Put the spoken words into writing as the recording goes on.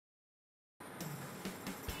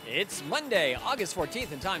It's Monday, August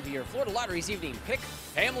 14th, and time for your Florida Lottery's evening pick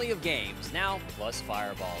family of games. Now, plus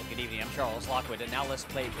Fireball. Good evening, I'm Charles Lockwood, and now let's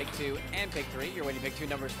play Pick 2 and Pick 3. Your winning Pick 2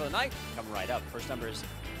 numbers for the night coming right up. First number is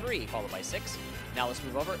 3, followed by 6. Now let's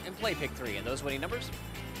move over and play Pick 3, and those winning numbers,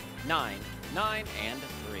 9, 9, and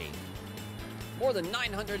 3. More than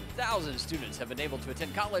 900,000 students have been able to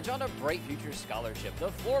attend college on a Bright Future Scholarship.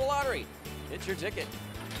 The Florida Lottery. It's your ticket.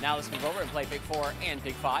 Now let's move over and play Pick 4 and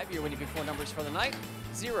Pick 5. Your winning Pick 4 numbers for the night,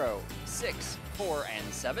 0, 6, 4,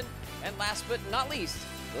 and 7. And last but not least,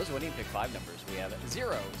 those winning Pick 5 numbers. We have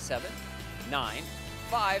 0, 7, 9,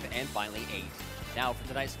 5, and finally 8. Now for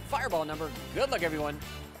tonight's Fireball number, good luck everyone.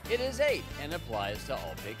 It is 8 and applies to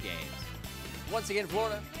all pick games. Once again,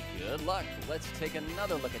 Florida, good luck. Let's take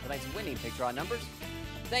another look at tonight's winning pick draw numbers.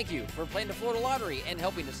 Thank you for playing the Florida Lottery and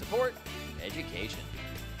helping to support education.